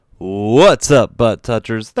What's up, butt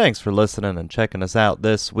touchers? Thanks for listening and checking us out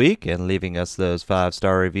this week and leaving us those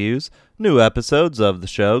 5-star reviews. New episodes of the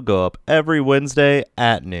show go up every Wednesday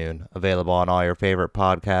at noon. Available on all your favorite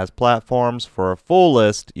podcast platforms. For a full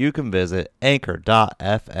list, you can visit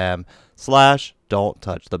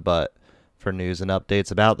anchor.fm/don'ttouchthebutt. For news and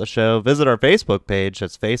updates about the show, visit our Facebook page.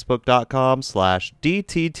 That's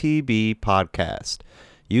facebook.com/DTTB podcast.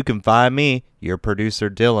 You can find me, your producer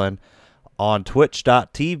Dylan, on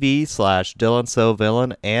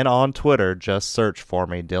twitch.tv/DylanSoVillain and on Twitter, just search for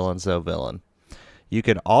me, DylanSoVillain. You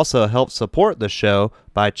can also help support the show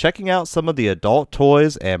by checking out some of the adult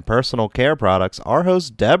toys and personal care products our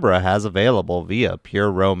host Deborah has available via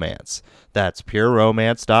Pure Romance. That's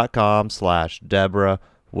pureromance.com/Deborah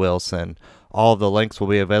Wilson. All of the links will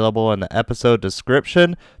be available in the episode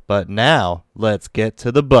description, but now let's get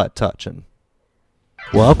to the butt touching.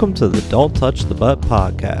 Welcome to the Don't Touch the Butt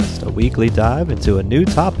podcast, a weekly dive into a new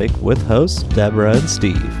topic with hosts Deborah and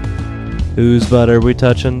Steve. Whose butt are we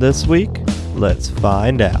touching this week? Let's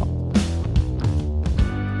find out.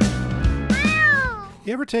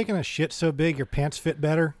 You ever taken a shit so big your pants fit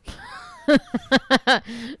better?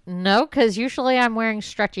 No, because usually I'm wearing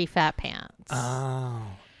stretchy fat pants. Oh.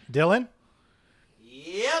 Dylan?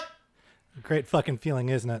 Yep. Great fucking feeling,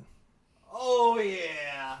 isn't it? Oh, yeah.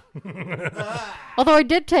 Although I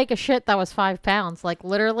did take a shit that was 5 pounds. Like,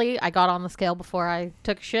 literally, I got on the scale before I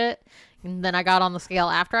took a shit, and then I got on the scale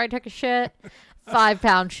after I took a shit. 5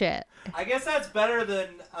 pound shit. I guess that's better than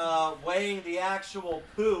weighing the actual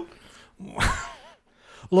poop.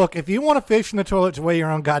 Look, if you want to fish in the toilet to weigh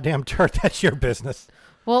your own goddamn turd, that's your business.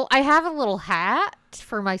 Well, I have a little hat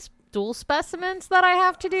for my stool specimens that I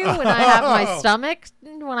have to do when I have my stomach,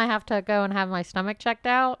 when I have to go and have my stomach checked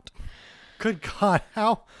out. Good God,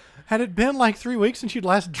 how had it been like 3 weeks since you'd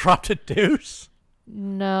last dropped a deuce?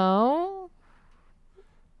 No.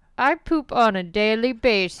 I poop on a daily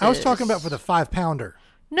basis. I was talking about for the 5 pounder.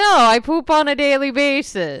 No, I poop on a daily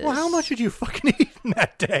basis. Well, how much did you fucking eat in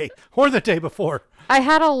that day? Or the day before? I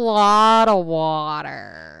had a lot of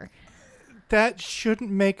water. That shouldn't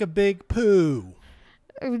make a big poo.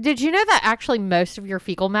 Did you know that actually most of your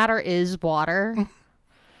fecal matter is water?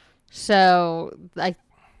 So I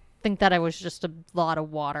think that it was just a lot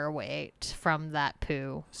of water weight from that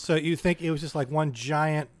poo. So you think it was just like one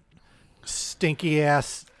giant stinky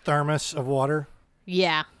ass thermos of water?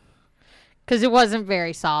 Yeah. Because it wasn't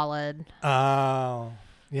very solid. Oh.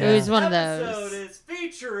 Yeah. It was one of those. Episode is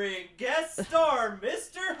featuring guest star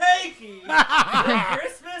Mr. Hakey, the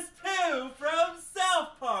Christmas poo from South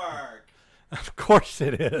Park. Of course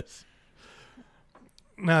it is.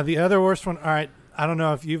 Now, the other worst one, all right, I don't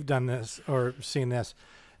know if you've done this or seen this.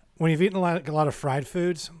 When you've eaten a lot of fried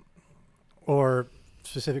foods or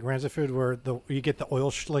specific brands of food where you get the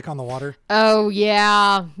oil slick on the water. Oh,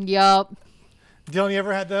 yeah. Yup. Dylan, you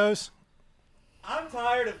ever had those? I'm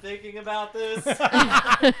tired of thinking about this.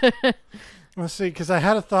 Let's see, because I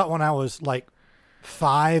had a thought when I was like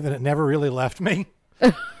 5 and it never really left me.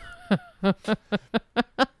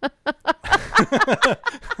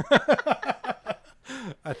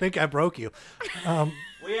 I think I broke you.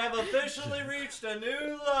 We have officially reached a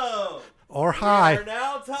new low. Or high. We are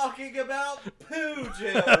now talking about poo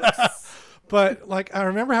jokes. But like, I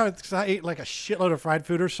remember how I ate like a shitload of fried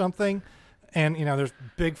food or something, and there's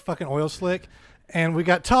big fucking oil slick, and we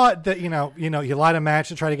got taught that you light a match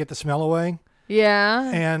to try to get the smell away.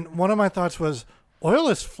 Yeah. And one of my thoughts was, oil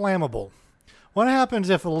is flammable. What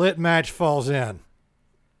happens if a lit match falls in?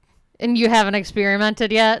 And you haven't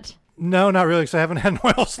experimented yet? No, not really, because I haven't had an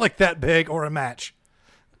oil slick that big or a match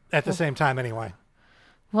at the same time anyway.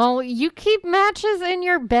 Well, you keep matches in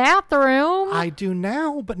your bathroom. I do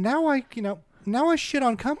now, but now I shit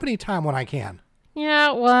on company time when I can.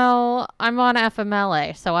 Yeah, well, I'm on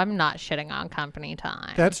FMLA, so I'm not shitting on company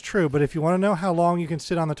time. That's true, but if you want to know how long you can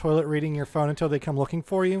sit on the toilet reading your phone until they come looking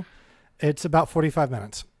for you, it's about 45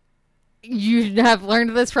 minutes. You have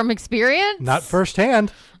learned this from experience? Not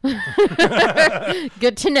firsthand.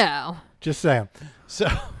 Good to know. Just saying. So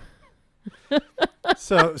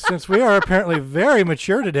since we are apparently very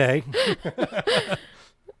mature today.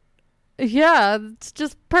 Yeah, it's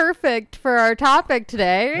just perfect for our topic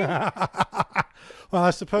today. Well,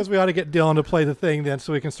 I suppose we ought to get Dylan to play the thing then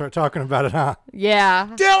so we can start talking about it, huh?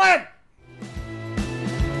 Yeah. Dylan!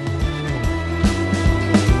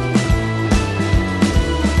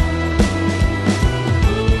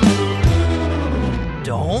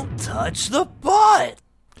 Don't touch the butt.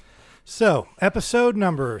 So, episode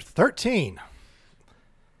number 13.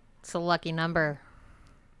 It's a lucky number.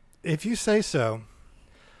 If you say so.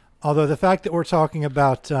 Although the fact that we're talking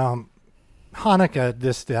about Hanukkah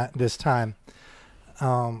this time,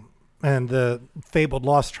 and the fabled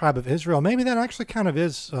lost tribe of Israel, maybe that actually kind of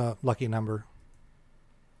is a lucky number.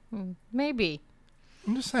 Maybe.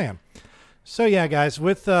 I'm just saying. So yeah, guys,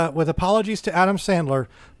 with apologies to Adam Sandler,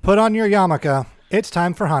 put on your yarmulke. It's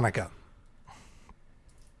time for Hanukkah.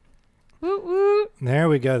 Woot woot. There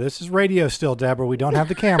we go. This is radio still, Deborah. We don't have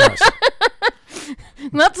the cameras.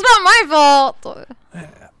 That's not my fault.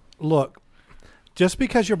 Look, just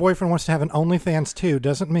because your boyfriend wants to have an OnlyFans too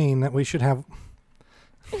doesn't mean that we should have...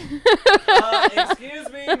 Excuse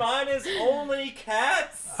me, mine is only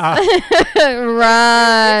cats. Right.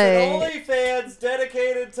 It's an OnlyFans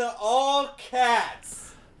dedicated to all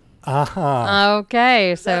cats.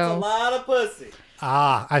 Okay, That's a so lot of pussy.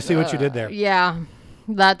 I see what you did there. yeah,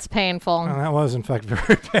 that's painful. That was, in fact,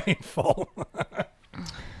 very painful.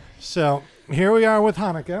 So here we are with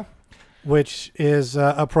Hanukkah, which is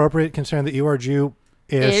appropriate considering that you are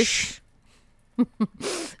Jew-ish.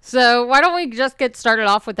 So why don't we just get started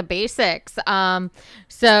off with the basics?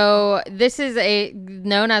 So this is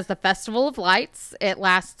known as the Festival of Lights. It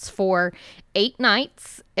lasts for 8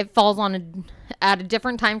 nights. It falls at a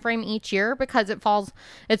different time frame each year because it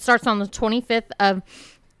starts on the 25th of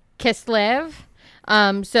Kislev.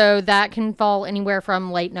 So that can fall anywhere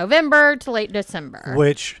from late November to late December.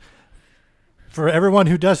 Which, for everyone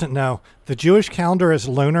who doesn't know, the Jewish calendar is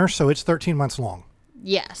lunar, so it's 13 months long.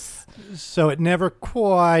 Yes. So it never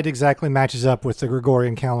quite exactly matches up with the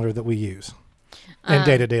Gregorian calendar that we use in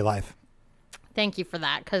day-to-day life. Thank you for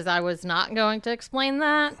that, because I was not going to explain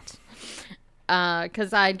that,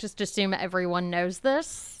 because I just assume everyone knows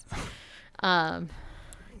this. Well,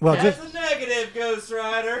 That's a negative, Ghost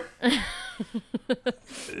Rider.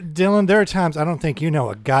 Dylan, there are times I don't think you know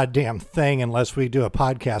a goddamn thing unless we do a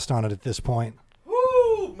podcast on it at this point.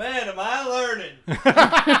 Woo, man, am I learning?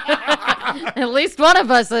 At least one of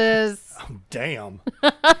us is. Damn.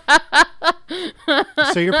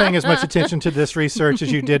 So you're paying as much attention to this research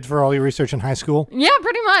as you did for all your research in high school? Yeah,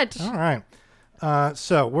 pretty much. All right.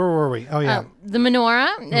 So where were we? Oh, yeah. The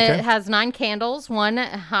menorah, Okay. it has 9 candles, one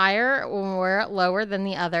higher or lower than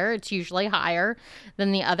the other. It's usually higher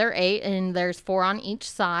than the other 8, and there's 4 on each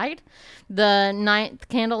side. The 9th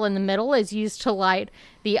candle in the middle is used to light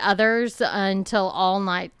the others until all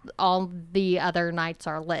the other nights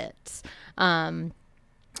are lit. And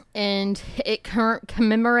it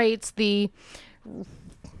commemorates the...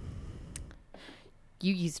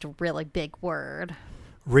 You used a really big word.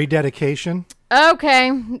 Rededication.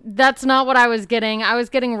 Okay, that's not what I was getting. I was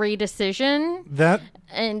getting redecision. That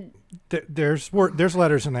And there's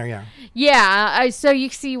letters in there, yeah. yeah, so you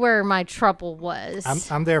see where my trouble was.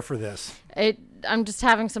 I'm there for this. I'm just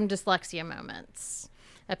having some dyslexia moments,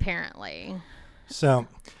 apparently. So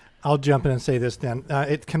I'll jump in and say this then.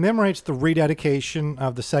 It commemorates the rededication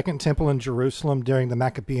of the Second Temple in Jerusalem during the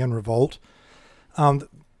Maccabean Revolt.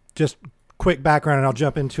 Just quick background, and I'll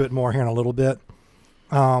jump into it more here in a little bit.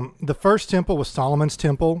 The first temple was Solomon's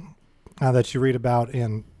temple that you read about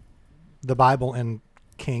in the Bible in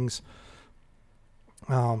Kings,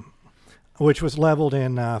 which was leveled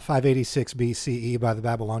in 586 BCE by the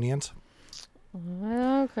Babylonians.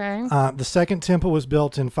 Okay. The second temple was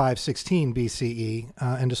built in 516 BCE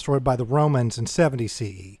and destroyed by the Romans in 70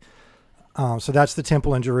 CE. So that's the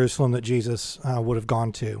temple in Jerusalem that Jesus would have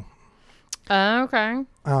gone to. Okay.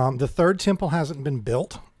 The third temple hasn't been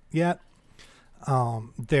built yet.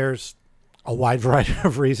 There's a wide variety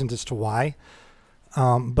of reasons as to why.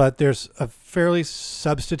 But there's a fairly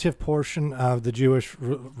substantive portion of the Jewish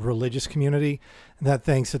religious community that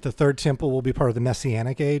thinks that the third temple will be part of the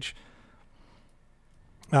Messianic age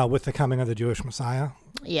with the coming of the Jewish Messiah.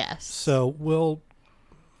 Yes. So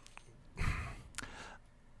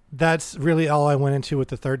that's really all I went into with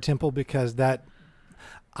the third temple, because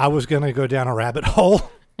I was going to go down a rabbit hole.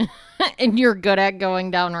 And you're good at going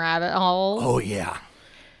down rabbit holes. Oh, yeah.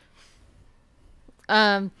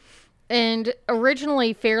 And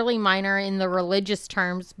originally fairly minor in the religious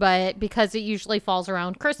terms, but because it usually falls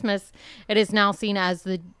around Christmas, it is now seen as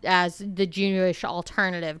the Jewish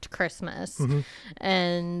alternative to Christmas. Mm-hmm.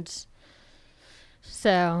 And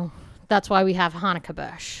so that's why we have Hanukkah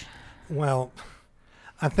bush. Well,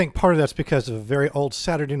 I think part of that's because of a very old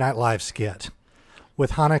Saturday Night Live skit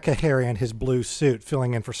with Hanukkah Harry in his blue suit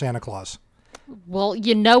filling in for Santa Claus. Well,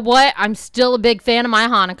 you know what? I'm still a big fan of my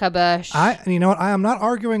Hanukkah bush. You know what? I am not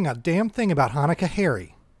arguing a damn thing about Hanukkah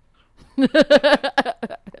Harry. Because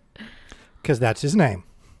that's his name.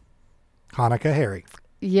 Hanukkah Harry.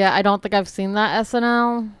 Yeah, I don't think I've seen that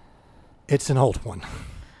SNL. It's an old one.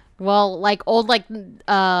 Well, like old, like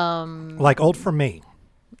old for me.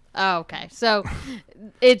 Oh, okay. So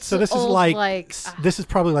it's So this old, is this is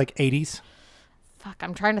probably like 80s. fuck,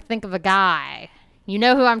 I'm trying to think of a guy. You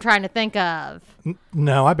know who I'm trying to think of.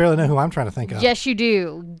 No, I barely know who I'm trying to think of. Yes, you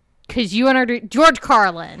do. Because you introduced George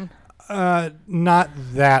Carlin. Not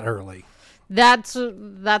that early. That's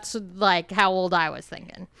like how old I was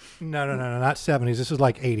thinking. No, not 70s. This is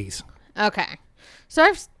like 80s. Okay.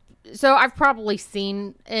 So I've probably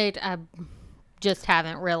seen it. I just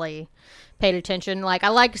haven't really paid attention. Like I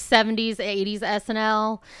like 70s, 80s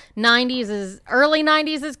SNL. 90s early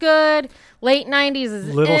 90s is good. Late 90s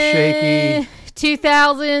is Little shaky.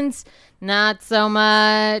 2000s not so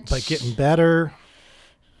much. But getting better.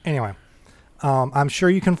 Anyway, I'm sure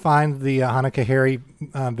you can find the Hanukkah Harry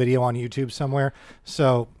video on YouTube somewhere.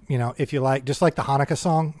 So, if you like, just like the Hanukkah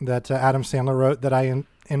song that Adam Sandler wrote that I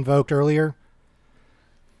invoked earlier.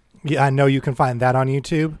 Yeah, I know you can find that on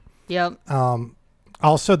YouTube. Yep.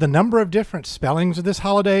 Also, the number of different spellings of this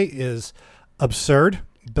holiday is absurd.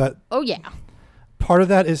 But oh, yeah. Part of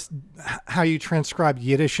that is how you transcribe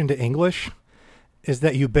Yiddish into English is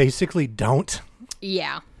that you basically don't.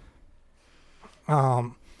 Yeah.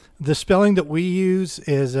 The spelling that we use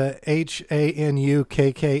is Hanukkah.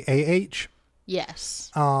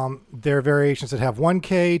 Yes. There are variations that have one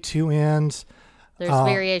K, two N's. There's a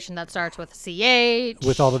variation that starts with a CH.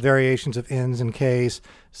 With all the variations of N's and K's.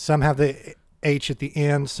 Some have the H at the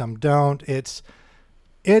end, some don't. It's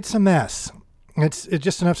a mess. It's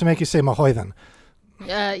just enough to make you say Mahoythan.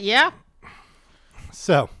 Yeah.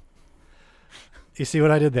 So, you see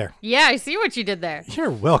what I did there? Yeah, I see what you did there.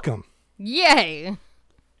 You're welcome. Yay.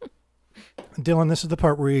 Dylan, this is the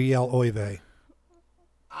part where you yell oy vey.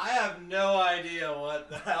 I have no idea what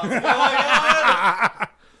the hell's going on.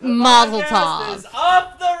 Mazel Podcast is tov.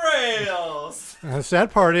 off the rails. The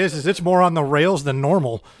sad part is it's more on the rails than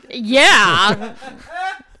normal. Yeah.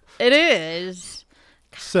 It is.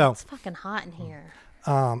 So, It's fucking hot in here.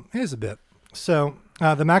 it is a bit. So,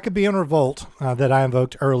 the Maccabean Revolt that I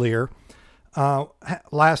invoked earlier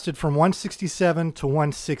lasted from 167 to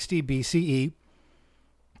 160 BCE.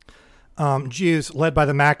 Jews, led by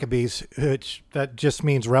the Maccabees, which that just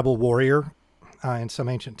means rebel warrior in some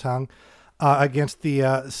ancient tongue, against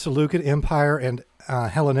the Seleucid Empire and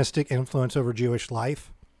Hellenistic influence over Jewish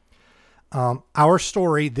life. Our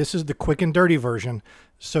story, this is the quick and dirty version.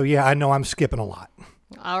 So, yeah, I know I'm skipping a lot.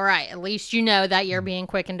 All right. At least you know that you're being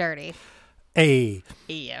quick and dirty.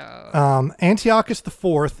 Antiochus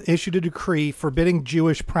IV issued a decree forbidding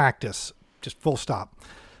Jewish practice. Just full stop.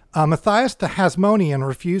 Matthias the Hasmonean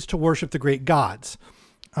refused to worship the great gods.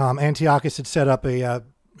 Antiochus had set up an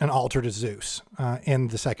altar to Zeus in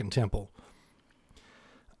the Second Temple.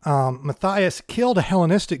 Matthias killed a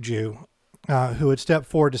Hellenistic Jew who had stepped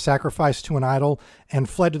forward to sacrifice to an idol and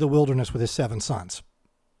fled to the wilderness with his 7 sons.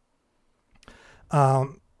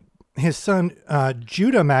 His son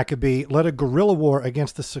Judah Maccabee led a guerrilla war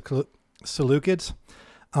against the Seleucids.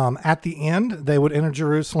 At the end, they would enter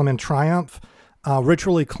Jerusalem in triumph,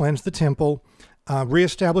 ritually cleanse the temple,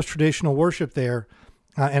 reestablish traditional worship there,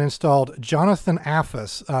 and installed Jonathan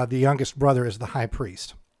Aphus, the youngest brother, as the high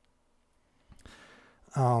priest.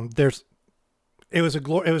 It was a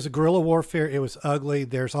guerrilla warfare. It was ugly.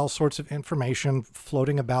 There's all sorts of information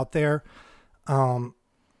floating about there.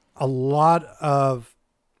 A lot of,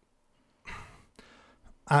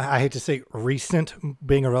 I hate to say recent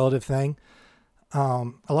being a relative thing.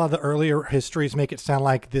 A lot of the earlier histories make it sound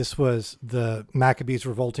like this was the Maccabees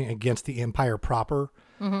revolting against the empire proper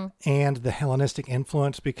and the Hellenistic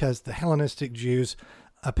influence, because the Hellenistic Jews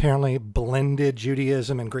apparently blended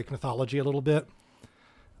Judaism and Greek mythology a little bit.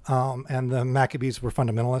 And the Maccabees were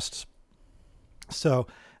fundamentalists. So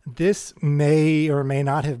this may or may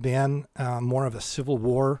not have been more of a civil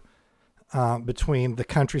war between the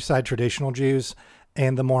countryside traditional Jews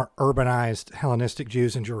and the more urbanized Hellenistic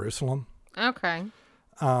Jews in Jerusalem. Okay.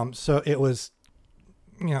 So it was,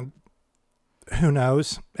 who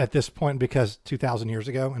knows at this point, because 2,000 years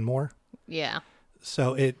ago and more. Yeah.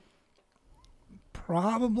 So it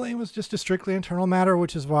probably was just a strictly internal matter,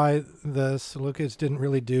 which is why the Seleucids didn't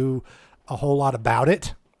really do a whole lot about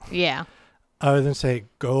it. Yeah. Other than say,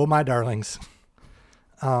 go my darlings.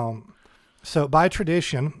 So by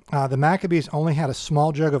tradition, the Maccabees only had a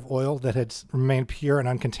small jug of oil that had remained pure and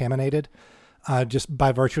uncontaminated, just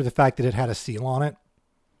by virtue of the fact that it had a seal on it.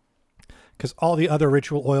 Because all the other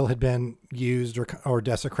ritual oil had been used or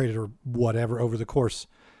desecrated or whatever over the course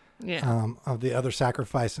of the other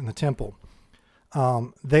sacrifice in the temple.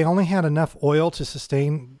 They only had enough oil to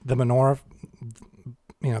sustain the menorah,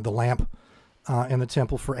 the lamp in the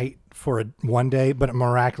temple for one day, but it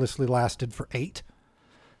miraculously lasted for 8,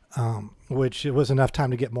 which it was enough time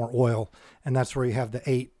to get more oil. And that's where you have the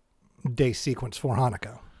 8-day sequence for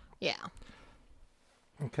Hanukkah. Yeah.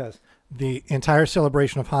 Because the entire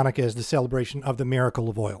celebration of Hanukkah is the celebration of the miracle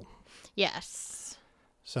of oil. Yes.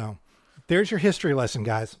 So there's your history lesson,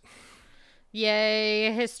 guys.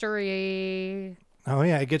 Yay, history. Oh,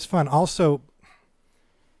 yeah, it gets fun. Also,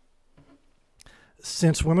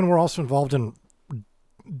 since women were also involved in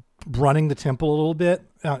running the temple a little bit,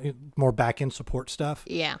 more back-end support stuff,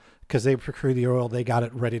 Yeah. because they procured the oil, they got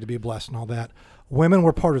it ready to be blessed and all that. Women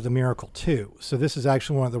were part of the miracle, too. So this is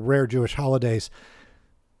actually one of the rare Jewish holidays.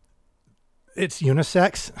 It's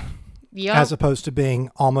unisex, Yep. as opposed to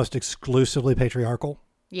being almost exclusively patriarchal.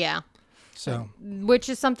 Yeah. So, Which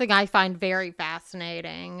is something I find very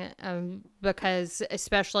fascinating, because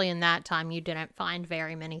especially in that time, you didn't find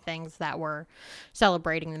very many things that were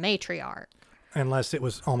celebrating the matriarch. unless it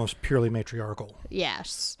was almost purely matriarchal.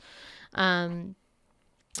 Yes. And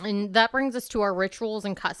that brings us to our rituals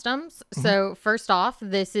and customs. So first off,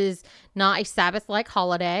 this is not a Sabbath-like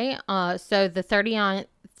holiday. So the 39th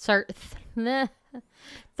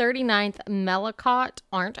Melachot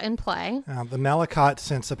aren't in play. The Melachot,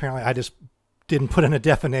 since apparently I just didn't put in a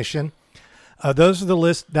definition, those are the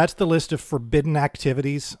list. That's the list of forbidden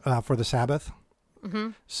activities for the Sabbath.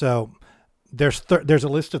 Mm-hmm. So there's a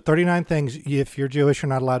list of 39 things if you're Jewish you're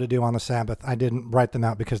not allowed to do on the Sabbath. I didn't write them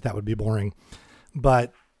out because that would be boring.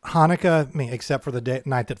 But Hanukkah, except for the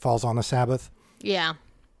night that falls on the Sabbath, Yeah.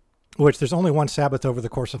 which there's only one Sabbath over the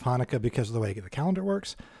course of Hanukkah because of the way the calendar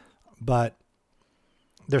works. But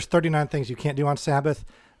there's 39 things you can't do on Sabbath.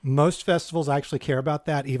 Most festivals actually care about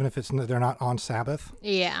that, even if they're not on Sabbath.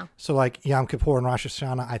 Yeah. So like Yom Kippur and Rosh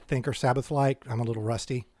Hashanah, I think are Sabbath-like. I'm a little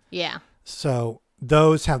rusty. Yeah. So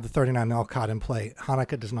those have the 39 Melachot in play.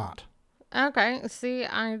 Hanukkah does not. Okay. See,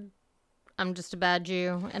 I'm just a bad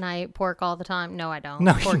Jew and I eat pork all the time. No, I don't.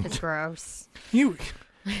 No, Pork you is gross. You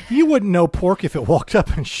wouldn't know pork if it walked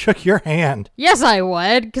up and shook your hand. Yes, I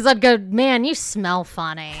would, because I'd go, man, you smell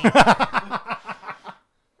funny.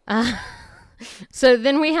 So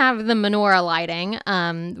then we have the menorah lighting,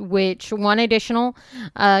 which one additional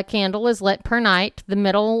candle is lit per night. The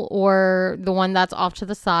middle, or the one that's off to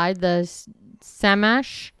the side, the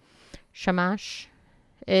shamash,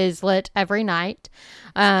 is lit every night.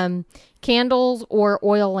 Candles or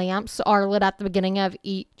oil lamps are lit at the beginning of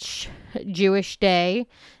each Jewish day,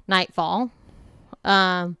 nightfall.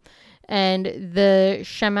 And the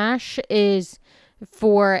shamash is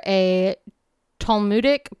for a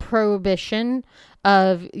Talmudic prohibition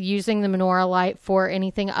of using the menorah light for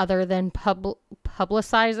anything other than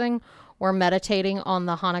publicizing or meditating on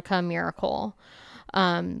the Hanukkah miracle.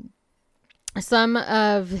 Some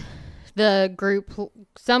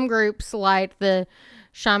groups light the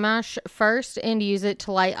shamash first and use it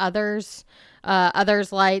to light others.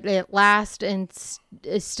 Others light it last, and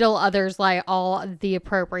still others light all the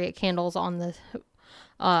appropriate candles on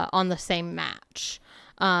the same match.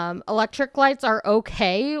 Electric lights are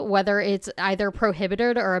okay, whether it's either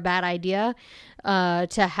prohibited or a bad idea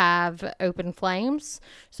to have open flames.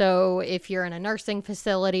 So if you're in a nursing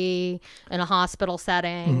facility, in a hospital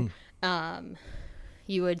setting,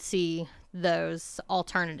 you would see those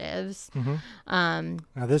alternatives. Now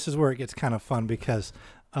this is where it gets kind of fun because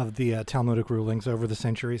of the Talmudic rulings over the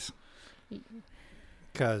centuries.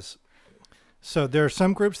 So there are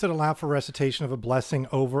some groups that allow for recitation of a blessing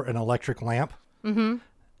over an electric lamp,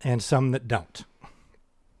 and some that don't.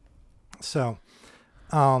 So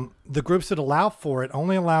the groups that allow for it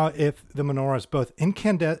only allow if the menorah is both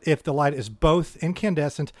if the light is both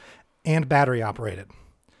incandescent and battery operated.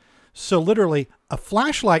 So literally, a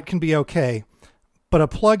flashlight can be okay, but a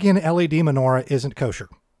plug-in LED menorah isn't kosher.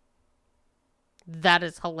 That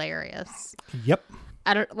is hilarious. Yep.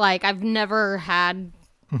 I've never had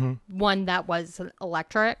one that was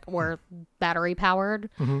electric or battery powered.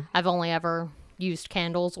 I've only ever used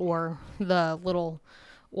candles or the little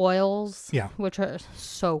oils, which are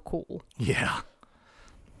so cool. Yeah.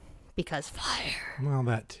 Because fire. Well,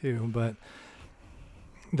 that too, but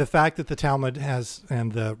the fact that the Talmud has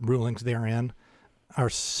and the rulings therein are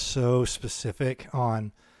so specific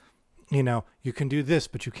on, you can do this,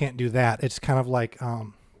 but you can't do that. It's kind of like,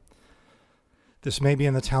 this may be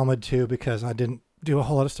in the Talmud too, because I didn't do a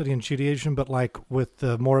whole lot of study in Judaism, but like with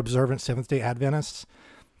the more observant Seventh-day Adventists,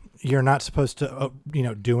 you're not supposed to,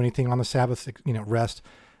 do anything on the Sabbath, rest,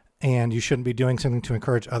 and you shouldn't be doing something to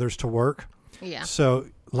encourage others to work. Yeah. So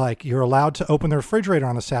like you're allowed to open the refrigerator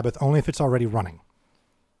on the Sabbath only if it's already running.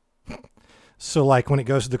 So like when it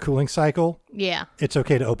goes to the cooling cycle, it's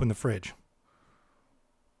okay to open the fridge.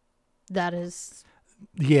 That is.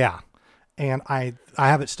 Yeah. And I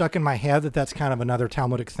have it stuck in my head that that's kind of another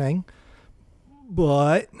Talmudic thing.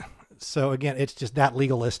 But so again, it's just that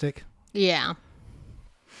legalistic. Yeah.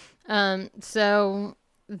 So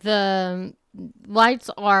the lights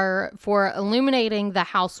are for illuminating the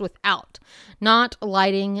house without, not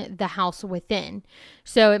lighting the house within.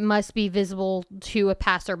 So it must be visible to a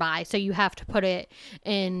passerby. So you have to put it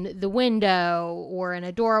in the window or in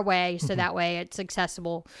a doorway, so that way it's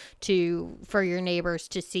accessible for your neighbors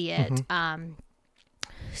to see it.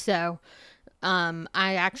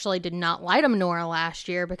 I actually did not light a menorah last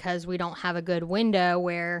year because we don't have a good window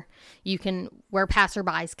where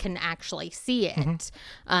passerbys can actually see it.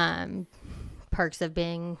 Perks of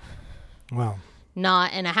being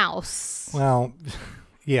not in a house. Well,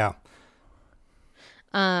 yeah.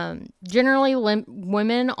 Generally,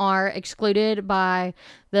 women are excluded by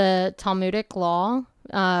the Talmudic law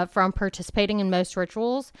from participating in most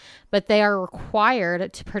rituals, but they are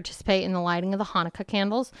required to participate in the lighting of the Hanukkah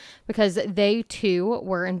candles because they too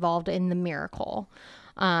were involved in the miracle.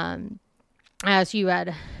 As you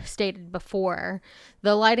had stated before,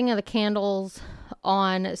 the lighting of the candles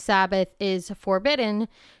on Sabbath is forbidden,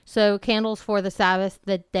 so candles for the Sabbath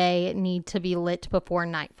that day need to be lit before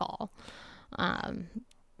nightfall.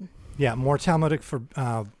 More Talmudic for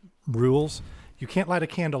rules. You can't light a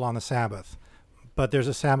candle on the Sabbath, but there's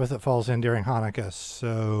a Sabbath that falls in during Hanukkah,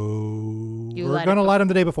 so we're going to light them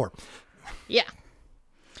the day before. Yeah.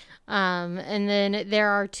 And then there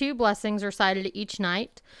are 2 blessings recited each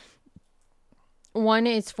night. One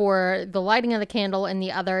is for the lighting of the candle, and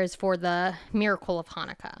the other is for the miracle of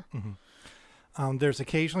Hanukkah. There's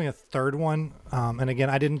occasionally a third one, and again,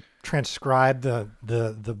 I didn't transcribe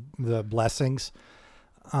the blessings,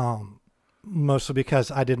 mostly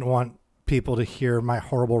because I didn't want people to hear my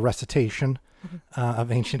horrible recitation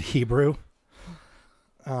of ancient Hebrew.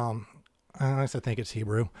 I think it's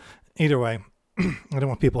Hebrew. Either way, I don't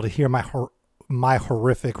want people to hear my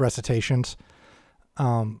horrific recitations.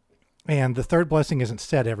 And the third blessing isn't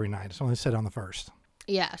said every night. It's only said on the first.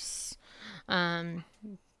 Yes. And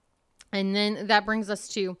then that brings us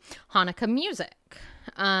to Hanukkah music.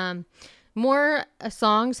 More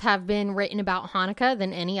songs have been written about Hanukkah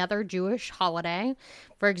than any other Jewish holiday.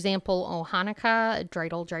 For example, O Hanukkah,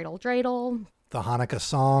 Dreidel, Dreidel, Dreidel. The Hanukkah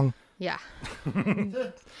song. Yeah.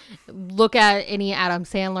 Look at any Adam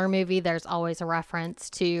Sandler movie. There's always a reference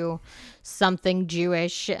to something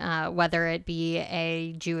Jewish, whether it be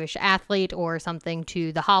a Jewish athlete or something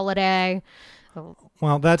to the holiday.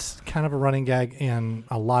 Well, that's kind of a running gag in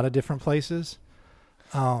a lot of different places.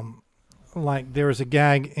 Like there was a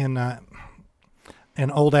gag in an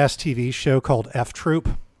old-ass TV show called F Troop,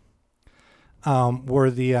 where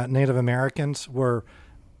the Native Americans were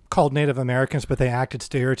called Native Americans, but they acted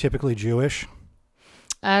stereotypically Jewish.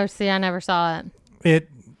 Oh, see, I never saw it. It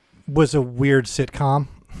was a weird sitcom.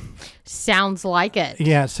 Sounds like it.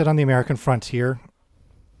 Yeah, it's set on the American frontier.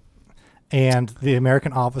 And the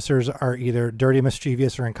American officers are either dirty,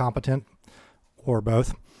 mischievous, or incompetent, or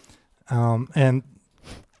both. And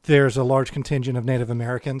there's a large contingent of Native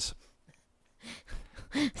Americans.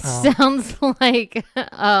 Sounds like...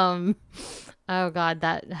 oh, God,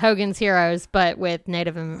 that Hogan's Heroes, but with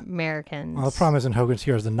Native Americans. Well, the problem isn't Hogan's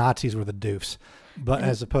Heroes. The Nazis were the doofs, but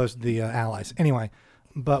as opposed to the Allies. Anyway,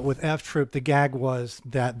 but with F Troop, the gag was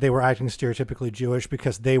that they were acting stereotypically Jewish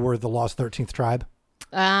because they were the Lost 13th Tribe.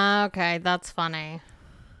 Okay, that's funny.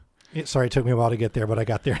 It took me a while to get there, but I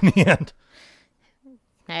got there in the end.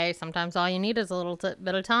 Hey, sometimes all you need is a little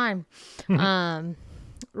bit of time.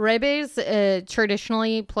 Rebbe's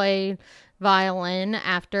traditionally play violin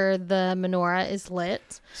after the menorah is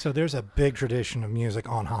lit. So there's a big tradition of music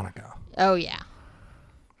on Hanukkah. Oh, yeah.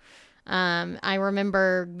 I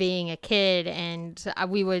remember being a kid and I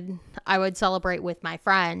would celebrate with my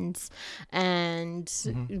friends and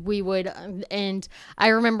and I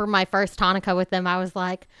remember my first Hanukkah with them. I was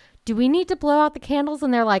like, do we need to blow out the candles?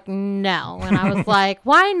 And they're like, no. And I was like,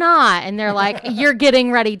 why not? And they're like, you're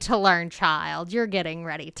getting ready to learn, child. You're getting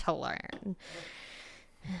ready to learn.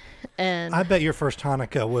 And I bet your first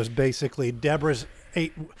Hanukkah was basically Deborah's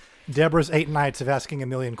 8 nights of asking a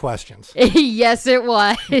million questions. Yes, it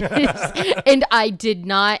was. And I did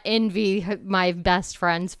not envy my best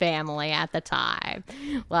friend's family at the time.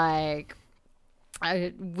 Like,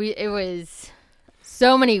 it was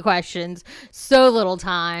so many questions, so little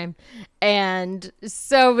time, and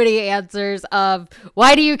so many answers of,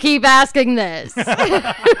 why do you keep asking this?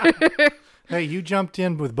 Hey, you jumped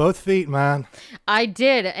in with both feet, man. I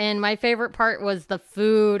did, and my favorite part was the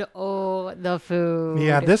food. Oh, the food.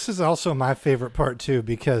 Yeah, this is also my favorite part, too,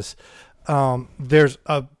 because there's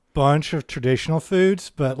a bunch of traditional foods,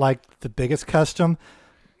 but like the biggest custom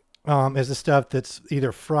is the stuff that's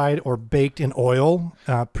either fried or baked in oil,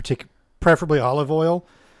 preferably olive oil,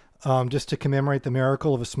 just to commemorate the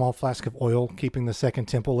miracle of a small flask of oil keeping the second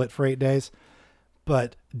temple lit for 8 days.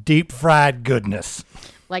 but deep fried goodness.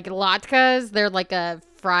 Like latkes, they're like a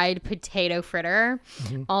fried potato fritter.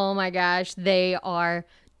 Oh my gosh, they are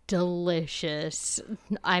delicious.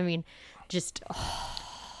 I mean, just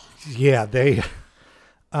Yeah, they.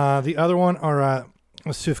 The other one are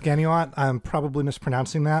sufganiot. I'm probably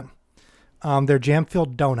mispronouncing that. They're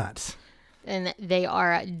jam-filled donuts. and they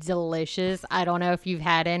are delicious. I don't know if you've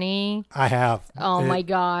had any. I have. Oh my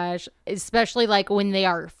gosh, especially like when they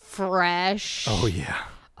are fresh. Oh yeah,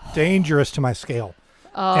 dangerous to my scale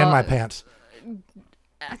and my pants.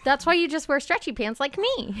 That's why you just wear stretchy pants like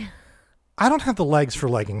me. I don't have the legs for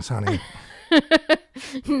leggings, honey.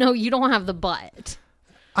 No, you don't have the butt.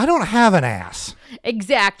 I don't have an ass.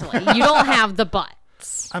 Exactly. You don't have the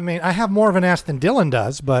butts. I mean, I have more of an ass than Dylan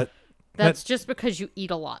does, but That's just because you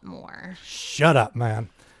eat a lot more. shut up, man.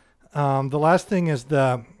 The last thing is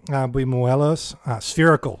the buñuelos,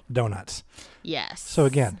 spherical donuts. Yes. So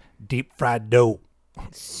again, deep fried dough.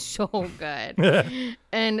 So good.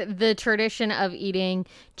 And the tradition of eating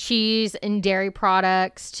cheese and dairy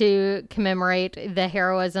products to commemorate the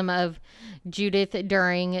heroism of Judith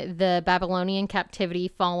during the Babylonian captivity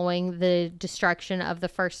following the destruction of the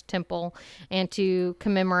first temple, and to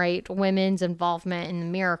commemorate women's involvement in the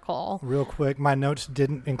miracle. Real quick, my notes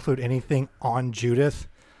didn't include anything on Judith.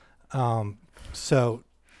 So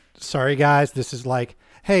sorry guys, this is like,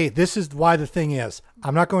 hey, this is why the thing is.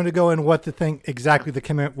 I'm not going to go in what the thing exactly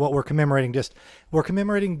what we're commemorating. Just we're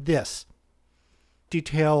commemorating this.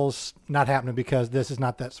 Details not happening because this is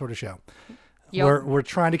not that sort of show. Yep. We're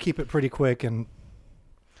trying to keep it pretty quick and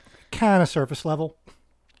kind of surface level.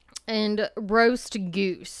 And roast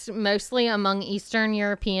goose, mostly among Eastern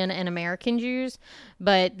European and American Jews,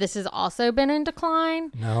 but this has also been in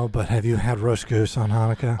decline. No, but have you had roast goose on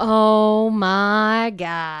Hanukkah? Oh my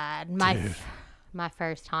God. My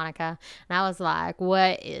first Hanukkah. And I was like,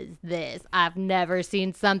 what is this? I've never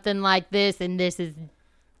seen something like this, and this is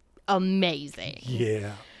amazing.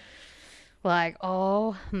 Yeah. Like,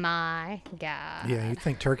 oh my God. Yeah, you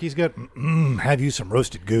think turkey's good? Have you some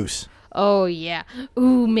roasted goose? Oh, yeah.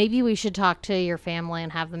 Ooh, maybe we should talk to your family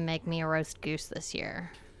and have them make me a roast goose this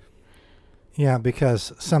year. Yeah,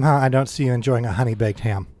 because somehow I don't see you enjoying a honey-baked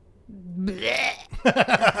ham.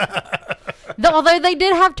 Although they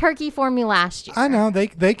did have turkey for me last year. I know,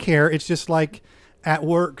 they care. It's just like at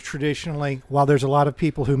work, traditionally, while there's a lot of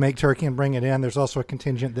people who make turkey and bring it in, there's also a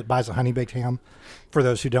contingent that buys a honey-baked ham for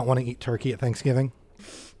those who don't want to eat turkey at Thanksgiving.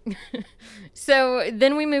 So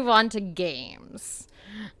then we move on to games.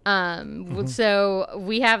 So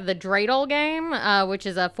we have the dreidel game, which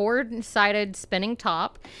is a four-sided spinning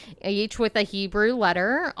top, each with a Hebrew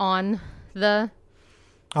letter on the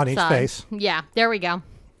On each side. face. Yeah, there we go.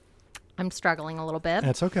 I'm struggling a little bit.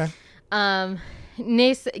 That's okay.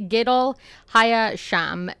 Nis Gidol Haya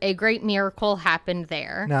Sham, a great miracle happened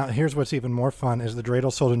there. Now, here's what's even more fun is the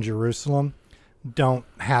dreidel sold in Jerusalem don't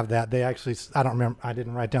have that. They actually, I don't remember, I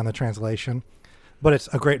didn't write down the translation, but it's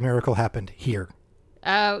a great miracle happened here.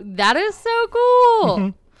 Oh, that is so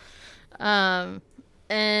cool.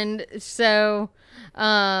 And so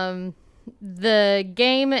the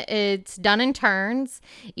game, it's done in turns.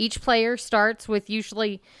 Each player starts with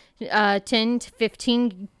usually 10 to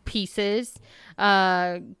 15 pieces,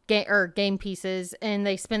 game pieces, and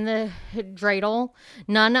they spin the dreidel.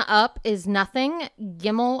 None up is nothing.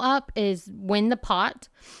 Gimel up is win the pot.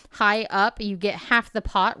 High up, you get half the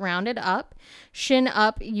pot rounded up. Shin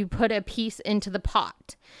up, you put a piece into the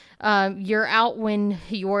pot. You're out when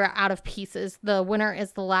you're out of pieces. The winner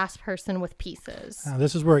is the last person with pieces. Now,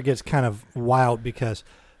 this is where it gets kind of wild because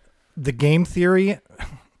the game theory,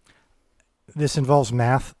 this involves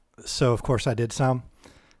math. So, of course, I did some.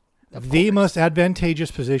 The most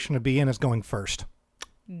advantageous position to be in is going first.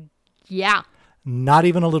 Yeah. Not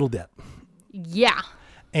even a little bit. Yeah.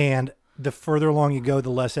 And the further along you go,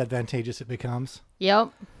 the less advantageous it becomes.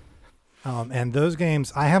 Yep. And those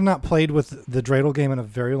games, I have not played with the dreidel game in a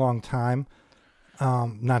very long time.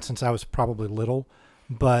 Not since I was probably little.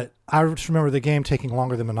 But I just remember the game taking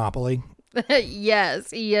longer than Monopoly.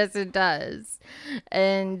 Yes, it does.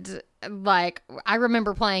 And like, I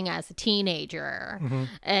remember playing as a teenager.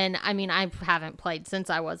 And I mean, I haven't played since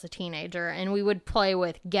I was a teenager. And we would play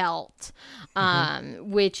with Gelt,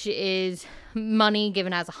 which is money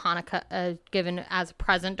given as a Hanukkah, given as a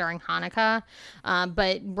present during Hanukkah.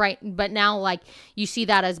 But now, like, you see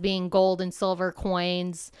that as being gold and silver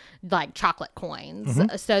coins, like chocolate coins.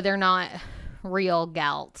 So they're not real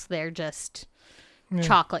Gelts. They're just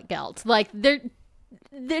chocolate Gelts. Like,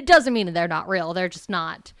 it doesn't mean they're not real. They're just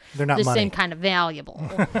not. They're not the money. same kind of valuable.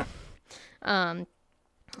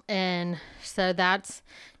 And so that's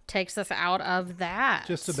takes us out of that.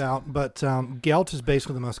 Just about. But Gelt is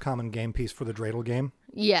basically the most common game piece for the dreidel game.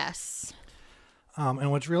 Yes.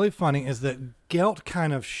 And what's really funny is that Gelt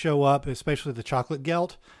kind of show up, especially the chocolate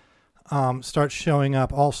Gelt, starts showing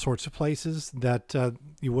up all sorts of places that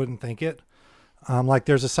you wouldn't think it. Like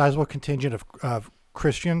there's a sizable contingent of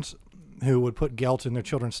Christians who would put Gelt in their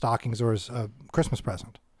children's stockings or as a Christmas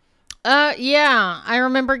present. Yeah, I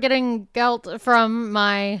remember getting Gelt from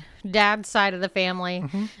my dad's side of the family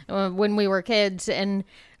when we were kids, and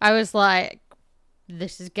I was like,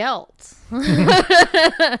 "This is Gelt."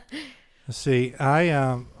 See,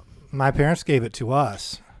 my parents gave it to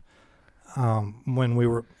us when we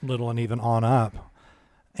were little and even on up,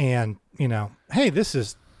 and hey, this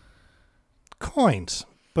is coins,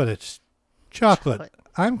 but it's chocolate.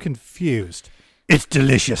 I'm confused. It's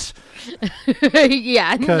delicious.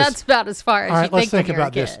 Yeah, that's about as far as all right, you let's think think when you're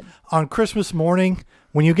about a this. kid. On Christmas morning,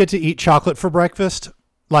 when you get to eat chocolate for breakfast,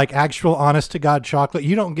 like actual honest to God chocolate,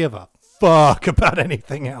 you don't give a fuck about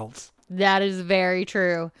anything else. That is very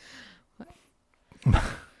true.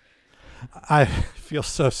 I feel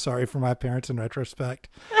so sorry for my parents in retrospect.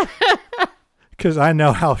 Because I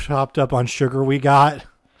know how chopped up on sugar we got.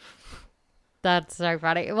 That's so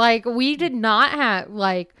funny. Like, we did not have,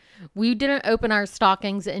 we didn't open our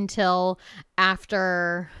stockings until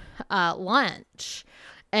after lunch.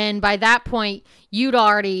 And by that point, we'd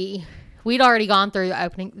already gone through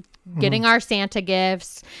opening, getting our Santa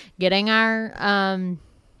gifts, getting our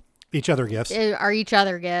each other gifts.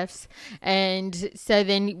 And so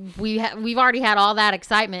then we've already had all that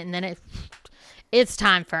excitement, and then it's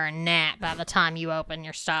time for a nap by the time you open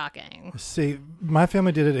your stocking. See, my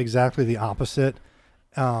family did it exactly the opposite.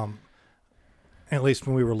 At least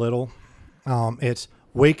when we were little. It's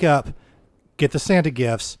wake up, get the Santa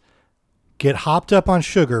gifts, get hopped up on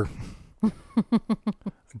sugar,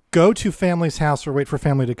 go to family's house or wait for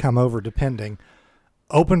family to come over, depending,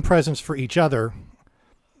 open presents for each other.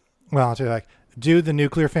 Well, I'll tell you, do the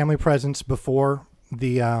nuclear family presents before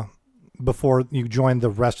you join the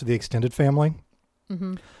rest of the extended family.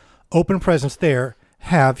 Mm-hmm. Open presents there,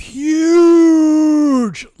 have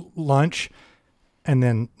huge lunch, and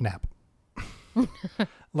then nap.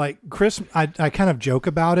 Like Chris, I kind of joke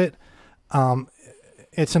about it.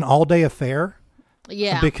 It's an all-day affair.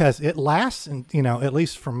 Yeah. Because it lasts, and at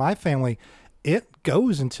least for my family, it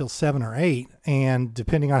goes until 7 or 8, and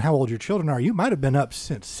depending on how old your children are, you might have been up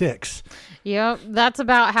since 6. Yep, that's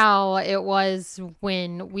about how it was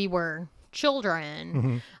when we were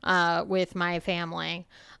children with my family.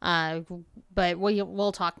 But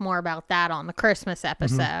we'll talk more about that on the Christmas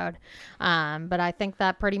episode. But I think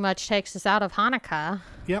that pretty much takes us out of Hanukkah.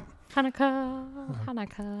 Yep.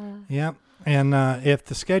 Hanukkah. Yep. And if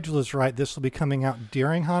the schedule is right, this will be coming out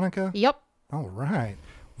during Hanukkah? Yep. All right.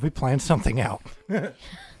 We planned something out.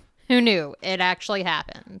 Who knew? It actually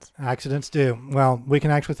happened. Accidents do. Well, we can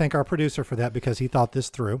actually thank our producer for that because he thought this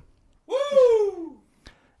through. Woo!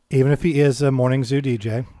 Even if he is a morning zoo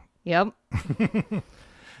DJ. Yep.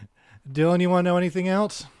 Dylan, you want to know anything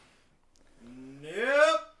else?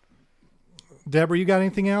 Nope. Deborah, you got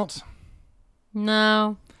anything else?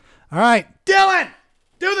 No. All right. Dylan,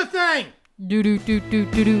 do the thing. Do do do do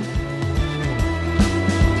do do.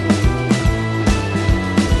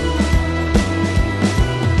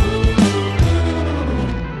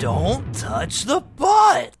 Don't touch the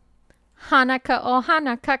butt. Hanukkah, oh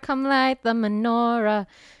Hanukkah, come light the menorah.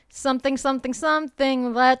 Something, something,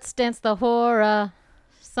 something, let's dance the hora.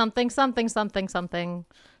 Something, something, something, something.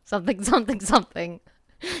 Something, something, something.